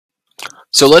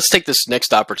So let's take this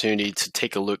next opportunity to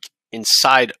take a look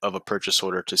inside of a purchase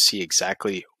order to see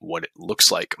exactly what it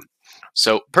looks like.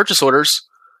 So purchase orders,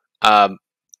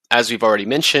 as we've already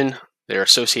mentioned, they're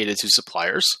associated to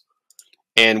suppliers.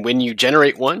 And when you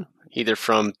generate one, either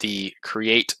from the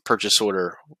create purchase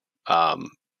order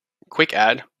quick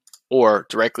add or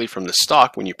directly from the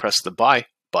stock, when you press the buy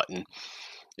button,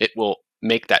 it will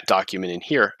make that document in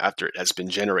here after it has been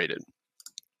generated.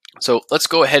 So let's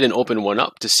go ahead and open one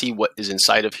up to see what is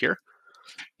inside of here.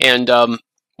 And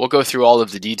we'll go through all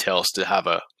of the details to have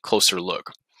a closer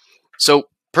look. So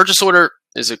purchase order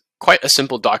is quite a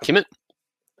simple document.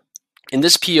 In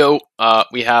this PO,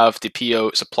 we have the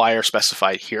PO supplier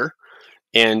specified here.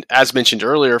 And as mentioned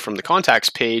earlier from the contacts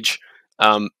page,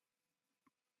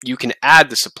 you can add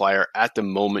the supplier at the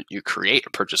moment you create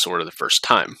a purchase order the first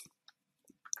time.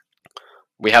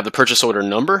 We have the purchase order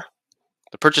number.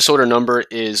 The purchase order number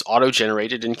is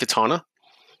auto-generated in Katana,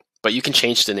 but you can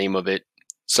change the name of it.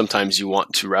 Sometimes you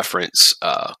want to reference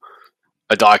a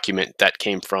document that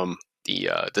came from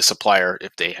the supplier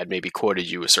if they had maybe quoted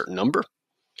you a certain number.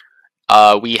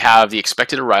 We have the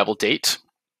expected arrival date,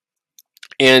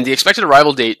 and the expected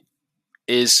arrival date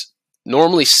is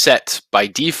normally set by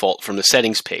default from the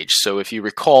settings page. So if you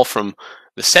recall from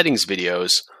the settings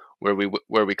videos where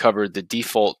we covered the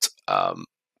default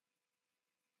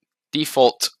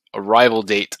arrival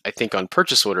date, I think on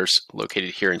purchase orders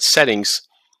located here in settings,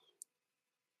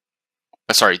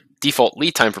 default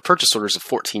lead time for purchase orders of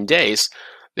 14 days,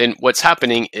 then what's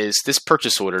happening is this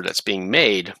purchase order that's being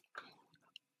made,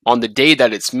 on the day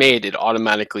that it's made, it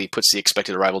automatically puts the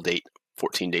expected arrival date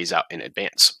 14 days out in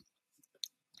advance.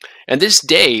 And this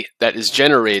day that is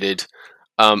generated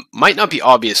might not be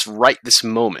obvious right this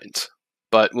moment,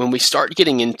 but when we start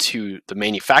getting into the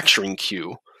manufacturing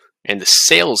queue and the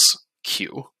sales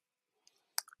queue,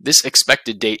 this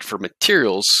expected date for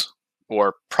materials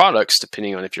or products,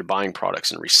 depending on if you're buying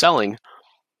products and reselling,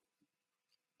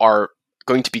 are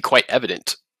going to be quite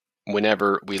evident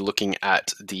whenever we're looking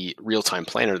at the real-time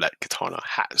planner that Katana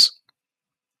has.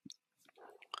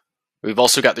 We've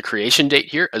also got the creation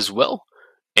date here as well,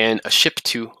 and a ship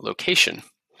to location.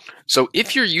 So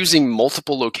if you're using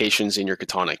multiple locations in your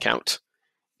Katana account,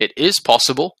 it is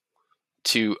possible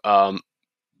to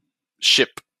ship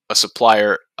a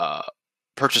supplier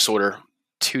purchase order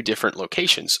to different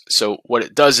locations. So what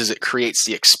it does is it creates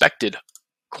the expected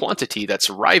quantity that's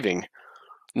arriving,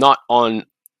 not on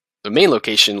the main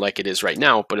location like it is right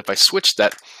now, but if I switch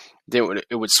that, then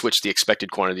it would switch the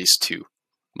expected quantities to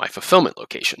my fulfillment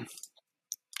location.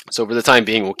 So for the time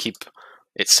being, we'll keep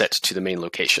it set to the main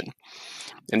location.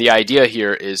 And the idea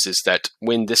here is that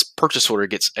when this purchase order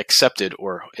gets accepted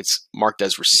or it's marked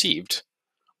as received,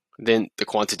 then the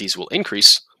quantities will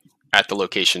increase at the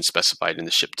location specified in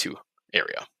the ship to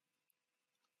area.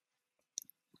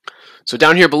 So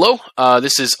down here below,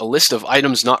 this is a list of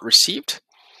items not received,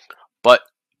 but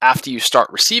after you start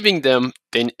receiving them,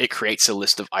 then it creates a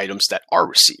list of items that are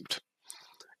received.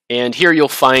 And here you'll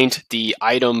find the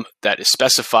item that is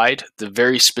specified, the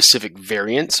very specific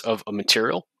variant of a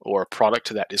material or a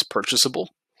product that is purchasable,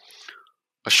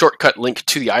 a shortcut link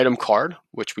to the item card,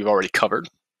 which we've already covered,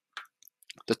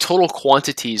 the total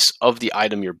quantities of the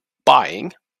item you're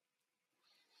buying,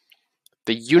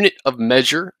 the unit of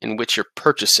measure in which you're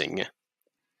purchasing,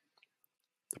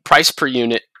 the price per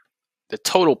unit, the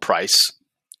total price,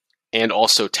 and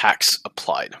also tax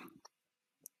applied.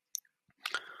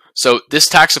 So this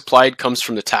tax applied comes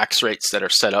from the tax rates that are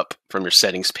set up from your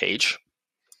settings page.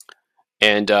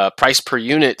 And price per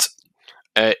unit,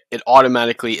 it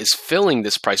automatically is filling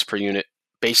this price per unit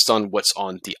based on what's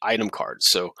on the item card.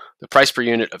 So the price per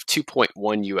unit of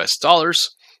 $2.1 US,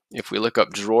 if we look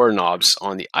up drawer knobs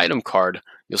on the item card,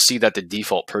 you'll see that the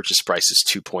default purchase price is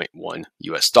 $2.1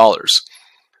 US.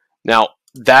 Now,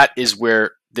 that is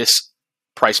where this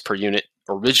price per unit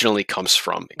originally comes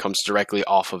from. It comes directly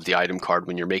off of the item card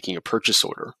when you're making a purchase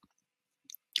order.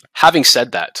 Having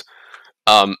said that,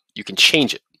 you can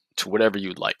change it to whatever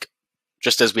you'd like.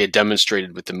 Just as we had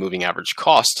demonstrated with the moving average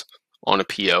cost on a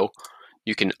PO,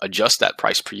 you can adjust that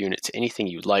price per unit to anything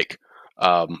you'd like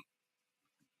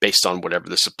based on whatever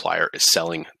the supplier is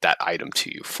selling that item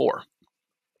to you for.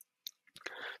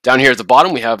 Down here at the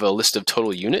bottom, we have a list of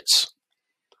total units.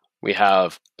 We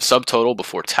have subtotal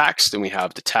before tax, then we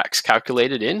have the tax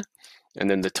calculated in, and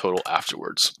then the total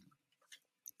afterwards.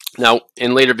 Now,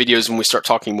 in later videos, when we start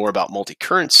talking more about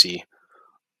multi-currency,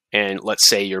 and let's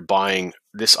say you're buying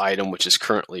this item, which is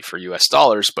currently for US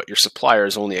dollars, but your supplier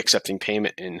is only accepting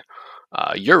payment in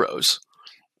euros,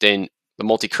 then the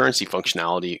multi-currency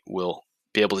functionality will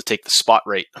be able to take the spot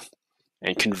rate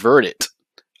and convert it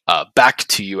back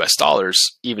to US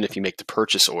dollars, even if you make the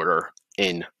purchase order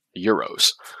in euros.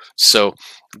 So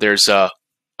there's the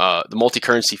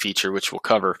multi-currency feature, which we'll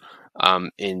cover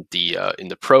in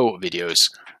the Pro videos,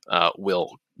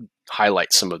 will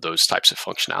highlight some of those types of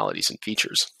functionalities and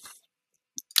features.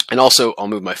 And also, I'll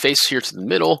move my face here to the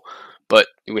middle, but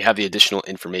we have the additional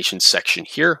information section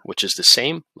here, which is the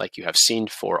same like you have seen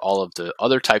for all of the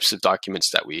other types of documents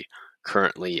that we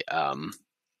currently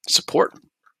support.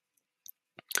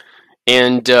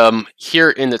 And here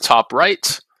in the top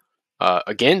right,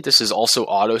 again, this is also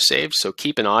autosave, so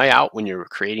keep an eye out when you're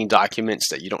creating documents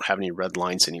that you don't have any red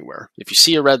lines anywhere. If you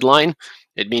see a red line,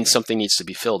 it means something needs to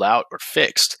be filled out or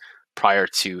fixed prior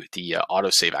to the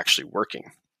autosave actually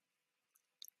working.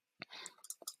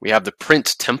 We have the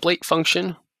print template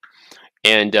function,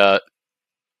 and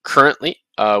currently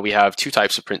we have two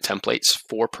types of print templates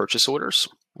for purchase orders,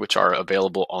 which are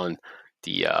available on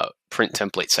the print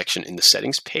template section in the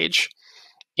settings page.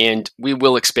 And we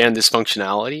will expand this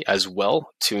functionality as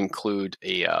well to include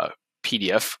a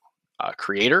PDF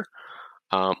creator,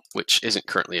 which isn't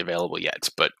currently available yet,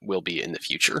 but will be in the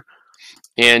future.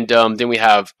 And then we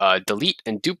have delete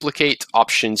and duplicate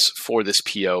options for this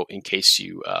PO in case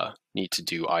you need to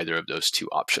do either of those two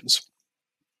options.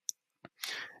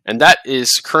 And that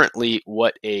is currently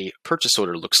what a purchase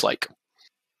order looks like.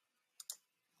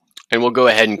 And we'll go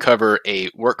ahead and cover a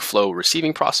workflow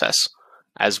receiving process,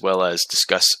 as well as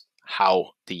discuss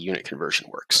how the unit conversion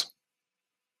works.